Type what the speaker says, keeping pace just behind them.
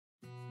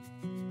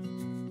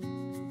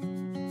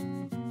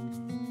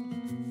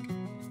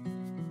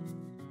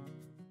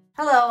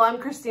Hello, I'm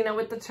Christina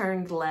with The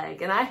Turned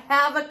Leg, and I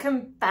have a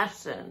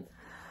confession.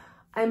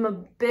 I'm a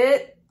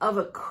bit of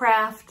a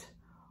craft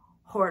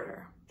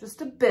hoarder,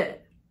 just a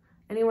bit.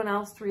 Anyone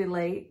else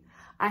relate?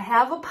 I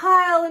have a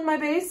pile in my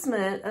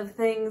basement of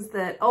things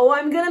that,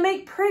 I'm gonna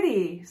make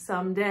pretty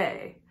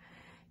someday.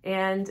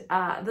 And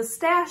the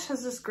stash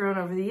has just grown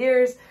over the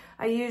years.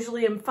 I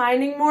usually am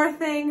finding more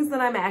things than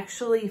I'm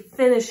actually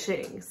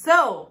finishing.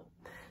 So,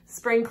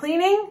 spring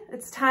cleaning,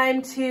 it's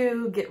time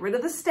to get rid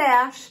of the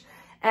stash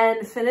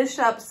and finish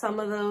up some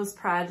of those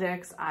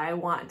projects I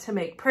want to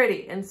make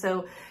pretty. And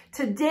so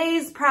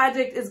today's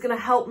project is gonna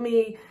help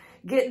me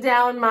get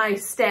down my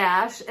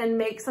stash and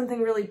make something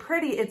really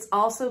pretty. It's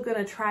also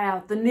gonna try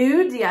out the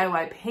new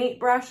DIY paint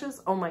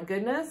brushes. Oh my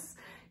goodness,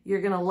 you're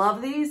gonna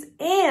love these.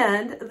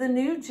 And the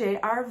new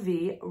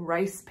JRV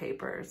Rice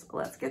Papers.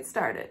 Let's get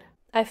started.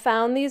 I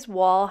found these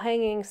wall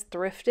hangings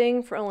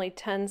thrifting for only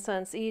 10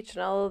 cents each,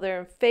 and although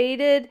they're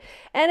faded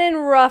and in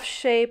rough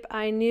shape,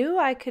 I knew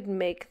I could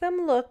make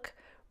them look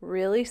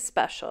really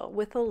special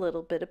with a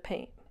little bit of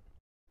paint.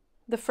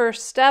 The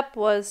first step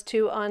was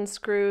to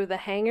unscrew the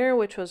hanger,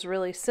 which was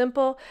really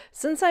simple.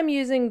 Since I'm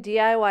using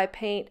DIY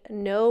paint,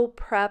 no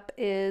prep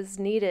is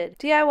needed.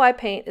 DIY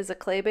paint is a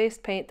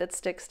clay-based paint that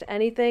sticks to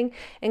anything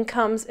and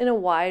comes in a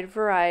wide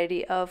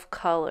variety of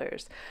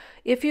colors.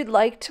 If you'd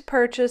like to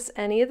purchase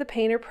any of the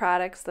painter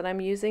products that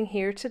I'm using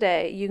here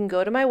today, you can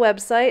go to my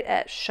website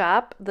at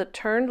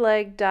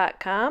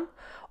shoptheturnedleg.com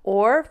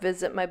or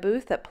visit my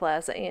booth at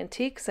Plaza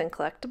Antiques and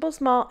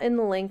Collectibles Mall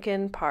in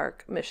Lincoln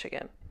Park,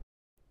 Michigan.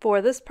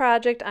 For this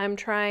project, I'm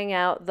trying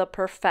out the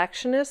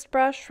Perfectionist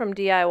brush from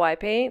DIY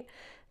Paint.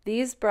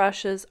 These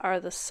brushes are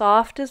the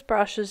softest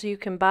brushes you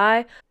can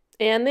buy,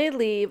 and they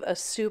leave a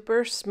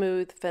super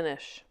smooth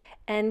finish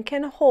and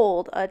can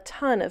hold a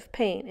ton of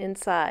paint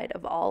inside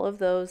of all of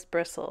those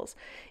bristles.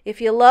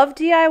 If you love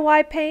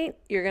DIY paint,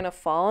 you're going to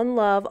fall in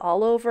love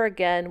all over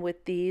again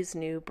with these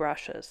new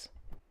brushes.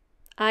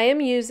 I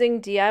am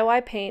using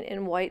DIY paint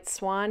in White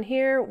Swan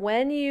here.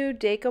 When you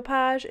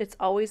decoupage, it's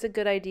always a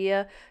good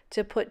idea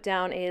to put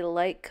down a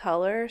light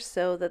color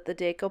so that the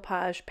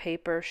decoupage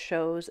paper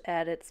shows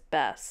at its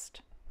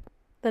best.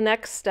 The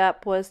next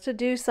step was to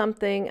do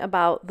something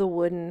about the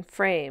wooden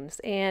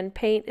frames, and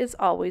paint is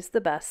always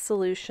the best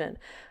solution.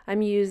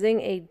 I'm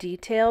using a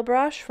detail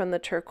brush from the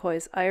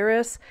Turquoise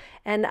Iris,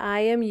 and I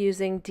am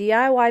using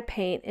DIY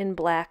paint in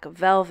Black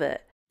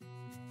Velvet.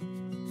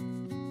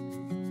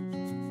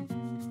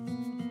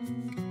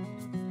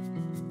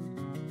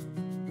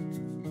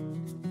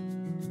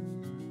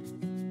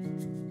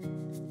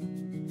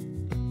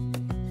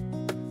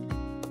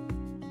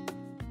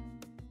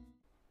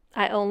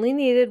 I only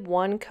needed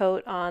one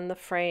coat on the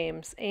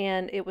frames,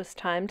 and it was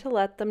time to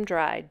let them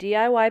dry.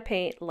 DIY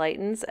paint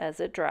lightens as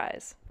it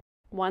dries.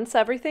 Once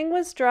everything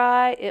was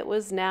dry, it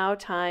was now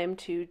time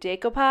to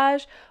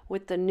decoupage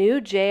with the new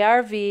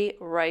JRV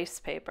Rice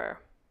Paper.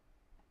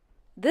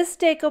 This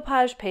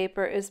decoupage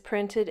paper is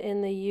printed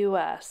in the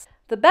US.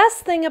 The best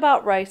thing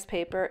about rice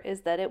paper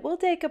is that it will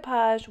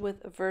decoupage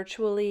with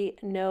virtually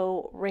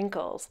no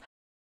wrinkles.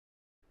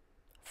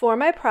 For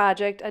my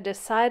project, I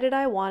decided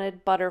I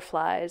wanted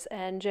butterflies,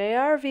 and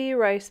JRV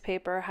Rice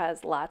Paper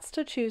has lots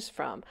to choose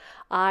from.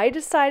 I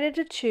decided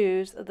to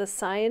choose the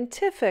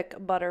scientific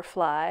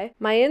butterfly.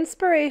 My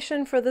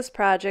inspiration for this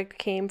project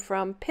came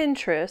from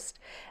Pinterest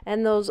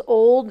and those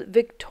old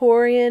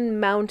Victorian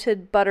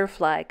mounted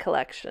butterfly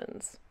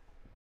collections.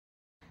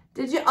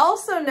 Did you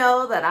also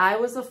know that I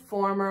was a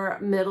former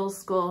middle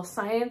school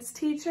science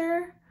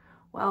teacher?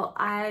 Well,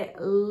 I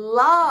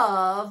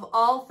love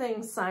all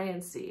things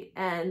sciencey,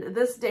 and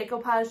this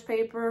decoupage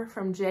paper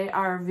from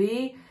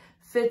JRV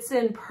fits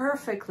in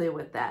perfectly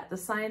with that. The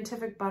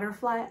scientific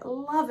butterfly,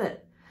 love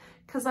it,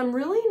 because I'm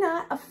really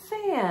not a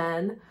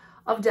fan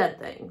of dead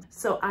things.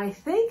 So I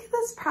think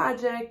this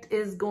project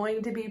is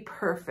going to be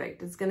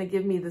perfect. It's going to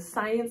give me the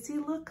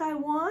sciencey look I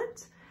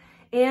want,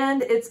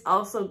 and it's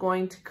also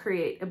going to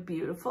create a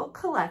beautiful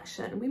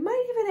collection. We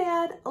might even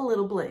add a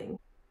little bling.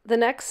 The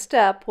next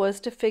step was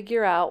to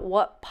figure out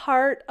what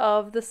part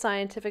of the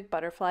scientific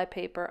butterfly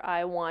paper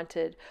I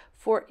wanted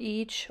for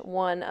each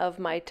one of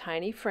my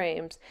tiny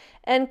frames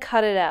and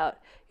cut it out.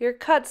 Your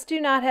cuts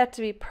do not have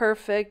to be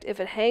perfect.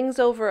 If it hangs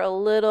over a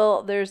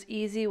little, there's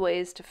easy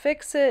ways to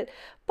fix it,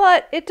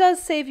 but it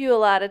does save you a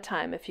lot of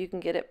time if you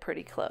can get it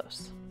pretty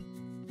close.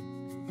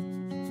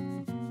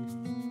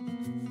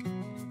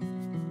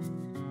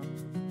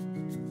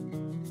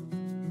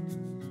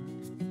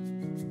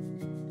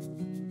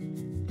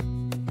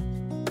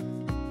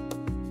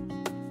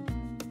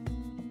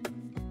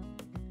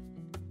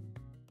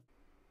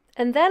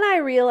 And then I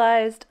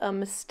realized a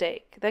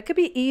mistake. that could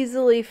be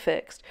easily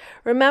fixed.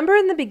 Remember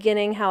in the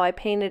beginning how I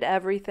painted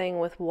everything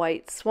with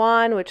white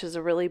swan, which is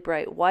a really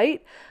bright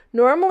white?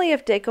 Normally,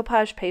 if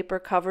decoupage paper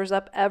covers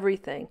up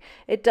everything,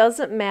 it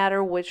doesn't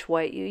matter which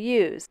white you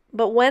use.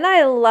 But when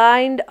I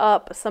lined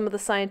up some of the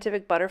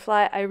scientific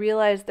butterfly, I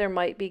realized there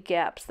might be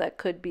gaps that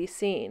could be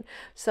seen.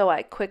 So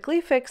I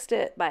quickly fixed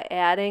it by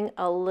adding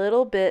a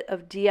little bit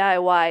of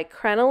DIY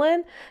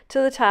crinoline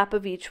to the top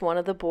of each one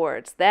of the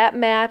boards. That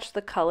matched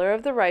the color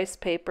of the rice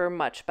paper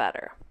much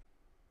better.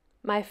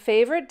 My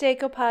favorite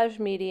decoupage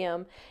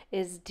medium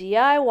is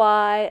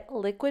DIY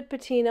Liquid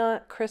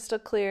Patina Crystal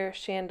Clear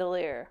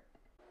Chandelier.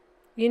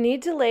 You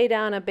need to lay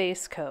down a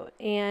base coat,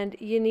 and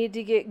you need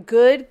to get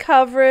good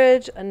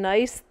coverage, a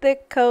nice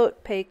thick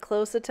coat, pay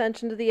close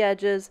attention to the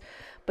edges,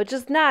 but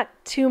just not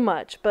too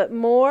much. But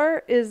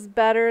more is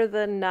better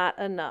than not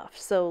enough.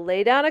 So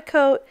lay down a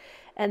coat,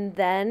 and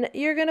then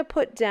you're going to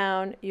put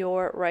down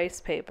your rice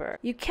paper.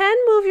 You can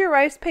move your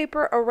rice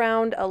paper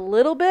around a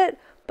little bit,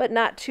 but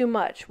not too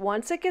much.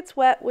 Once it gets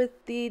wet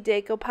with the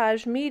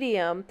decoupage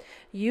medium,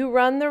 you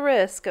run the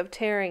risk of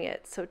tearing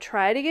it. So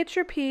try to get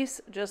your piece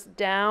just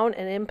down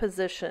and in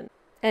position,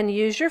 and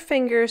use your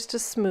fingers to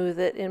smooth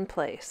it in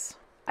place.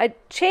 I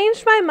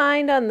changed my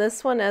mind on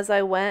this one as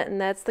I went, and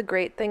that's the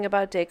great thing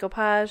about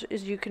decoupage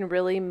is you can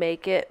really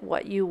make it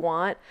what you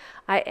want.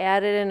 I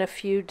added in a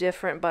few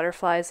different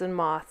butterflies and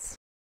moths.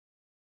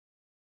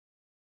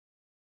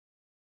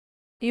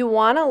 You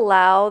want to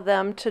allow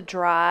them to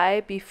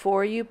dry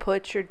before you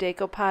put your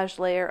decoupage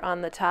layer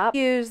on the top.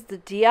 Use the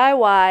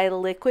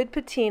DIY Liquid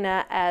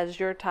Patina as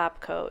your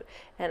top coat,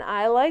 and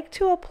I like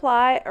to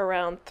apply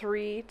around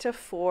 3 to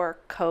 4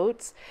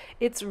 coats.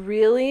 It's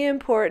really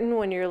important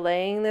when you're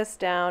laying this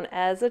down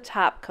as a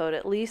top coat,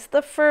 at least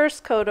the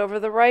first coat over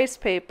the rice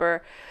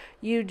paper,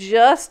 you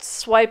just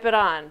swipe it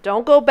on.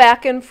 Don't go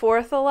back and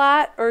forth a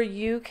lot, or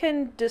you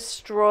can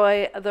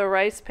destroy the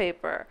rice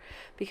paper,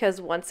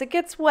 because once it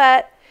gets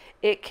wet,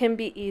 it can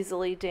be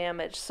easily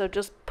damaged. So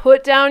just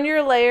put down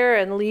your layer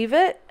and leave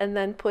it, and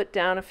then put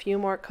down a few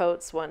more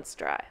coats once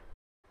dry.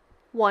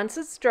 Once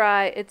it's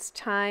dry, it's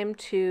time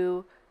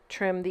to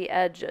trim the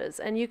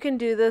edges. And you can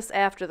do this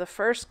after the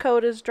first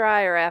coat is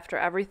dry or after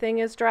everything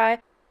is dry.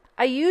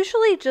 I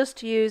usually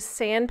just use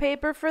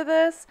sandpaper for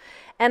this,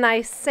 and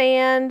I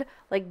sand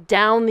like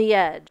down the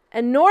edge.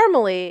 And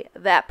normally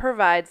that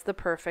provides the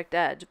perfect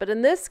edge. But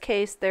in this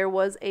case, there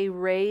was a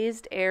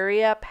raised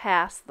area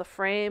past the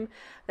frame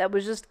that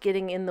was just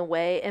getting in the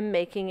way and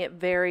making it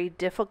very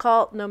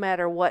difficult no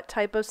matter what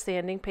type of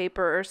sanding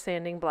paper or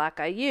sanding block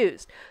I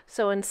used.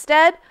 So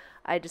instead,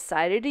 I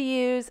decided to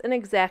use an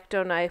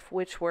X-Acto knife,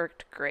 which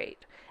worked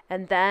great.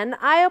 And then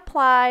I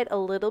applied a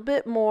little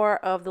bit more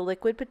of the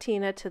liquid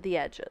patina to the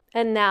edges.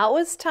 And now it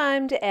was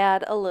time to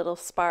add a little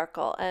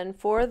sparkle. And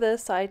for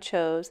this I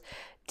chose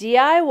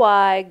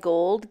DIY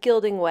Gold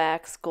Gilding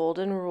Wax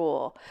Golden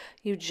Rule.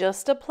 You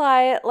just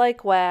apply it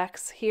like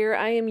wax. Here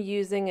I am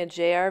using a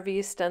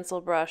JRV stencil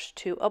brush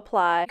to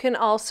apply. You can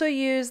also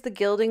use the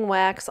gilding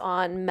wax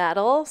on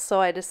metal,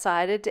 so I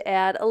decided to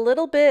add a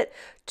little bit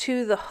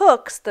to the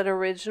hooks that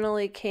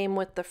originally came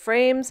with the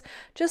frames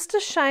just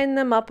to shine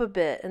them up a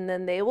bit, and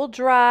then they will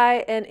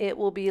dry and it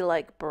will be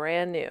like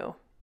brand new.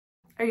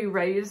 Are you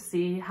ready to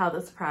see how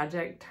this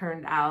project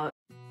turned out?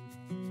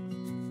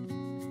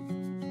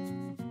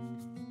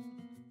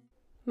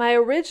 My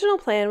original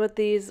plan with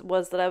these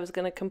was that I was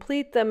going to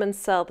complete them and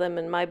sell them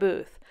in my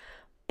booth,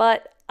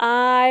 but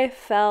I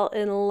fell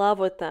in love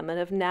with them and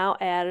have now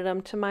added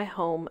them to my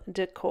home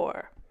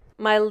decor.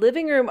 My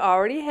living room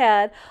already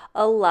had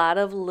a lot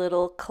of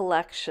little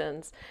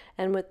collections,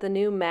 and with the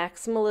new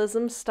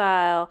maximalism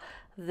style,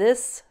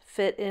 this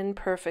fit in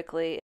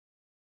perfectly.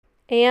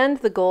 And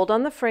the gold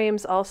on the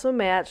frames also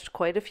matched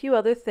quite a few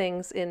other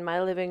things in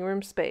my living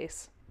room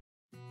space.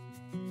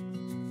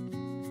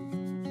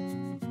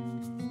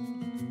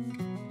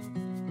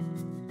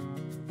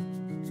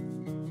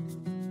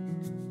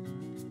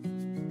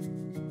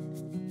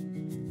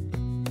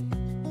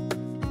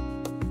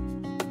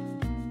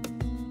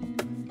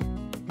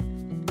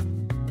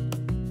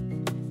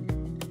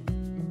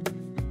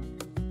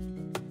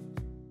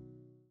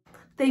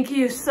 Thank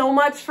you so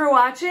much for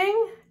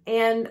watching,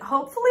 and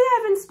hopefully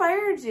I've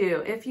inspired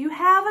you. If you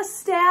have a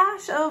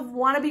stash of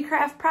wannabe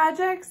craft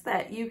projects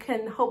that you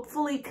can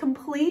hopefully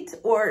complete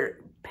or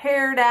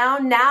pare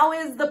down, now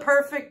is the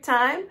perfect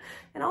time.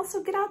 And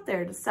also get out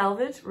there to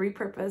salvage,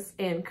 repurpose,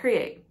 and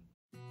create.